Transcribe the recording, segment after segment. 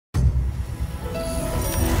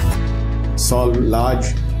solve large,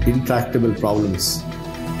 intractable problems.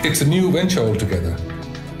 It's a new venture altogether.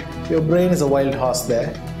 Your brain is a wild horse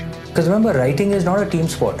there. Because remember, writing is not a team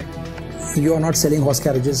sport. You are not selling horse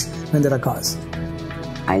carriages when there are cars.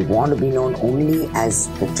 I want to be known only as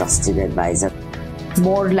the trusted advisor.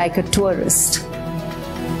 More like a tourist.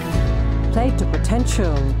 Play to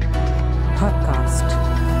Potential podcast.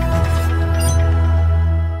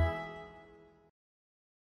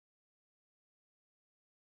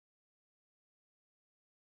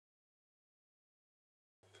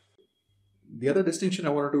 The other distinction I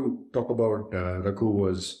wanted to talk about, Raghu,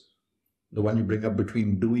 was the one you bring up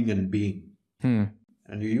between doing and being.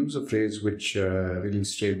 And you use a phrase which really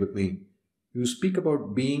stayed with me. You speak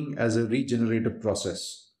about being as a regenerative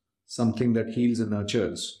process, something that heals and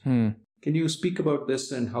nurtures. Can you speak about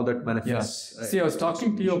this and how that manifests? Yeah. See, I was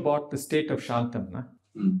talking to you about the state of Shantam.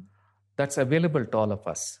 That's available to all of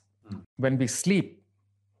us. When we sleep,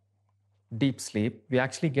 deep sleep, we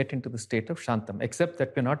actually get into the state of Shantam, except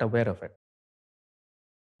that we're not aware of it.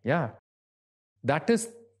 Yeah. That is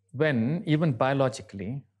when, even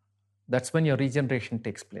biologically, that's when your regeneration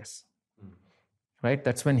takes place. Right?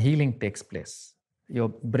 That's when healing takes place. Your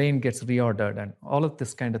brain gets reordered and all of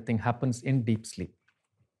this kind of thing happens in deep sleep.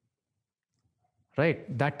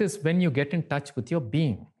 Right? That is when you get in touch with your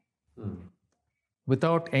being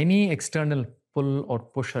without any external pull or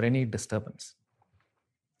push or any disturbance.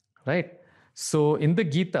 Right? So in the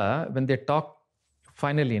Gita, when they talk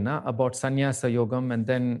finally about sannyasa yogam and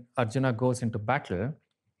then Arjuna goes into battle,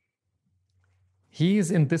 he is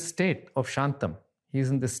in this state of shantam. He is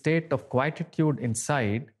in the state of quietude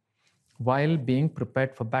inside while being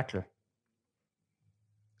prepared for battle.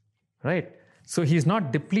 Right? So he's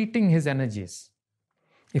not depleting his energies.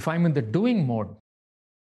 If I'm in the doing mode,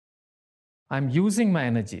 I'm using my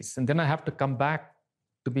energies and then I have to come back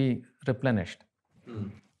to be replenished.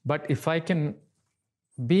 But if I can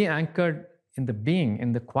be anchored in the being,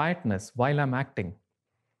 in the quietness while I'm acting,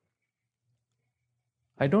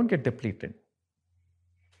 I don't get depleted.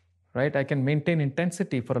 Right? I can maintain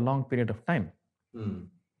intensity for a long period of time.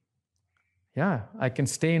 Yeah, I can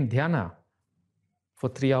stay in dhyana for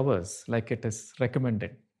 3 hours like it is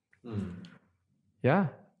recommended. Yeah,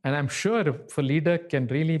 and I'm sure if a leader can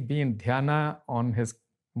really be in dhyana on his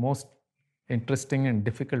most interesting and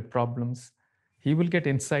difficult problems, he will get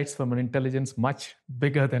insights from an intelligence much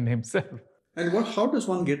bigger than himself. And how does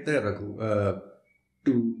one get there, Raghu,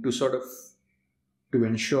 to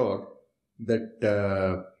ensure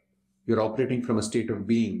that you're operating from a state of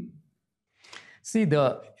being? See,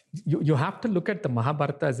 you have to look at the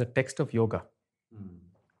Mahabharata as a text of yoga.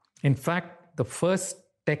 In fact, the first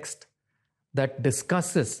text that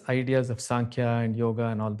discusses ideas of Sankhya and yoga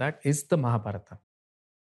and all that is the Mahabharata.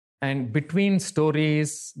 And between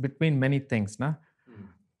stories, between many things,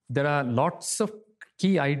 there are lots of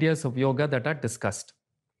key ideas of yoga that are discussed.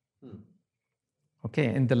 Okay,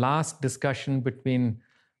 in the last discussion between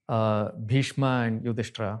Bhishma and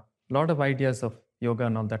Yudhishthira, a lot of ideas of yoga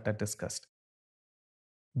and all that are discussed.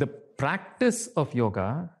 The practice of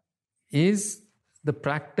yoga is the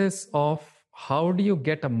practice of how do you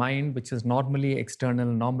get a mind which is normally external,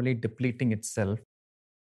 normally depleting itself,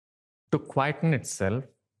 to quieten itself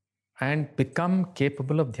and become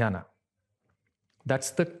capable of dhyana. That's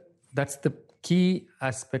the key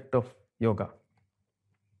aspect of yoga.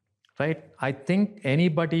 Right? I think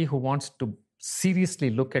anybody who wants to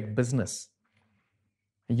seriously look at business,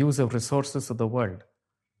 use of resources of the world,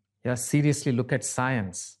 seriously look at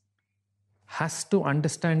science, has to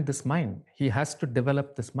understand this mind. He has to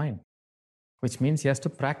develop this mind, which means he has to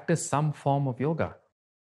practice some form of yoga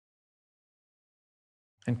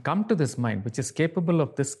and come to this mind, which is capable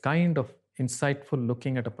of this kind of insightful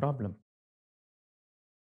looking at a problem.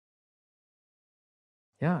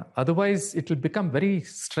 Yeah, otherwise it will become very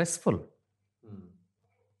stressful.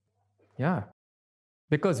 Yeah,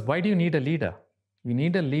 because why do you need a leader? You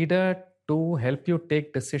need a leader to help you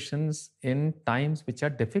take decisions in times which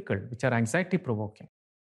are difficult, which are anxiety-provoking.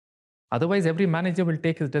 Otherwise, every manager will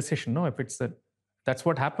take his decision. No, that's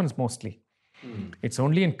what happens mostly. It's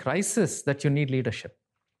only in crisis that you need leadership.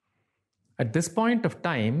 At this point of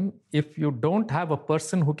time, if you don't have a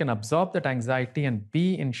person who can absorb that anxiety and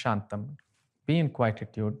be in shantam, be in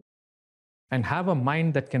quietude, and have a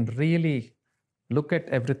mind that can really look at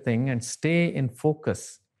everything and stay in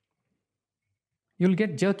focus, you'll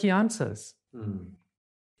get jerky answers.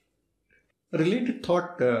 A related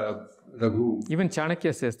thought, Raghu. Even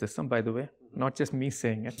Chanakya says this, by the way, not just me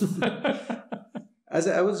saying it. As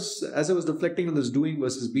I was reflecting on this doing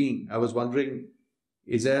versus being, I was wondering,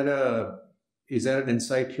 is there an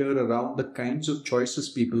insight here around the kinds of choices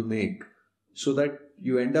people make so that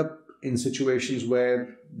you end up in situations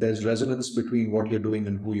where there's resonance between what you're doing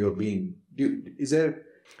and who you're being? Is there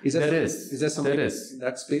something in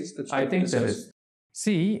that space? I think there is.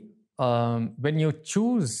 See, when you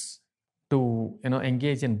choose to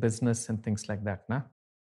engage in business and things like that,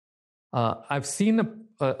 I've seen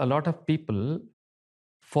a lot of people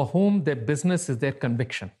for whom their business is their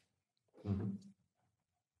conviction. Mm-hmm.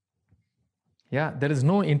 Yeah, there is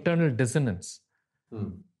no internal dissonance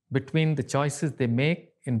between the choices they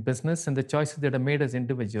make in business and the choices that are made as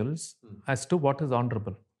individuals as to what is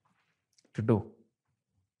honorable to do.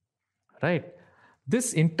 Right?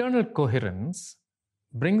 This internal coherence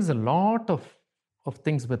brings a lot of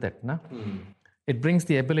things with it. It brings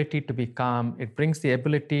the ability to be calm. It brings the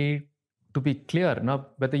ability to be clear.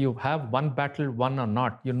 Whether you have one battle won or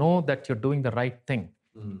not, you know that you're doing the right thing.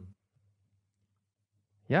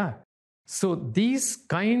 Yeah. So these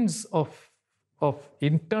kinds of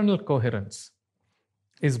internal coherence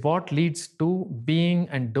is what leads to being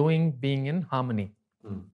and doing being in harmony.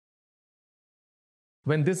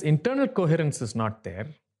 When this internal coherence is not there,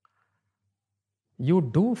 you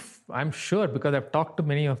do, I'm sure, because I've talked to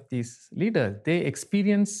many of these leaders, they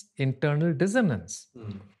experience internal dissonance.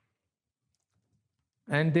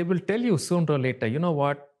 And they will tell you sooner or later, you know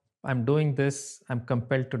what, I'm doing this, I'm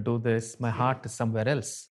compelled to do this, my heart is somewhere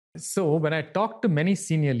else. So when I talk to many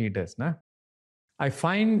senior leaders, I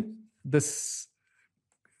find this,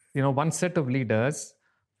 one set of leaders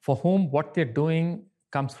for whom what they're doing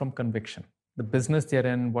comes from conviction. The business they're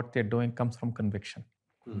in, what they're doing comes from conviction.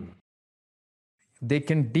 They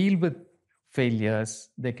can deal with failures,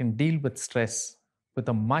 they can deal with stress with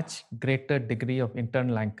a much greater degree of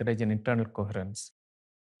internal anchorage and internal coherence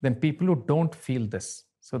than people who don't feel this.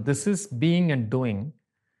 So this is being and doing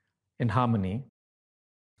in harmony.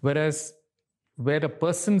 Whereas where a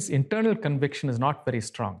person's internal conviction is not very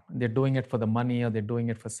strong, they're doing it for the money or they're doing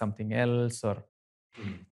it for something else or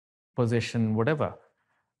position, whatever,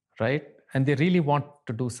 right? And they really want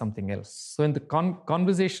to do something else. So in the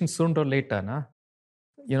conversation sooner or later,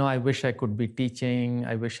 I wish I could be teaching,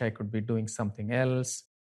 I wish I could be doing something else.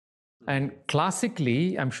 And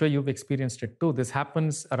classically, I'm sure you've experienced it too, this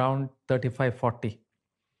happens around 35, 40.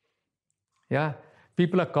 Yeah.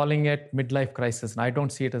 People are calling it midlife crisis, and I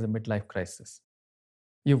don't see it as a midlife crisis.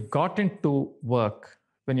 You've got into work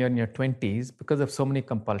when you're in your 20s because of so many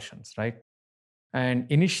compulsions, right? And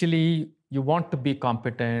initially, you want to be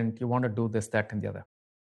competent, you want to do this, that, and the other.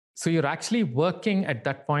 So you're actually working at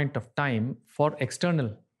that point of time for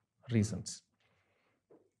external reasons.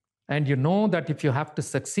 And you know that if you have to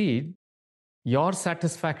succeed, your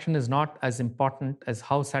satisfaction is not as important as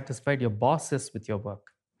how satisfied your boss is with your work.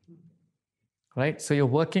 Right? So you're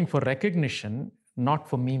working for recognition, not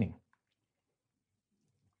for meaning.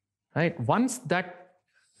 Right? Once that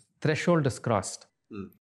threshold is crossed,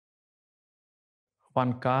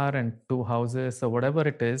 one car and two houses or whatever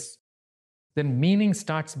it is, then meaning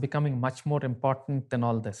starts becoming much more important than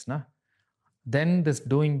all this. Then this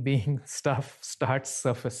doing, being stuff starts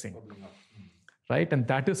surfacing. Right? And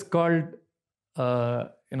that is called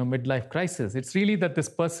midlife crisis. It's really that this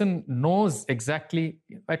person knows exactly,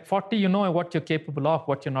 at 40, you know what you're capable of,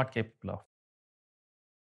 what you're not capable of.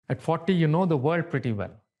 At 40, you know the world pretty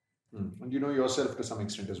well. And you know yourself to some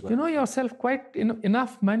extent as well. You know yourself quite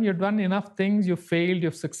enough, man. You've done enough things, you've failed,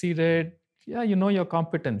 you've succeeded. Yeah, you know your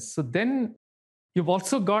competence. So then you've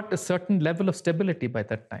also got a certain level of stability by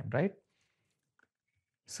that time, right?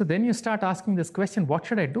 So then you start asking this question, what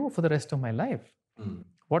should I do for the rest of my life?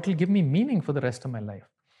 What will give me meaning for the rest of my life?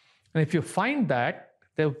 And if you find that,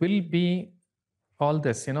 there will be all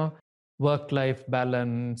this, work-life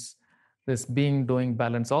balance, this being-doing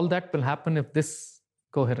balance, all that will happen if this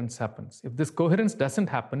coherence happens. If this coherence doesn't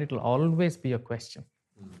happen, it will always be a question.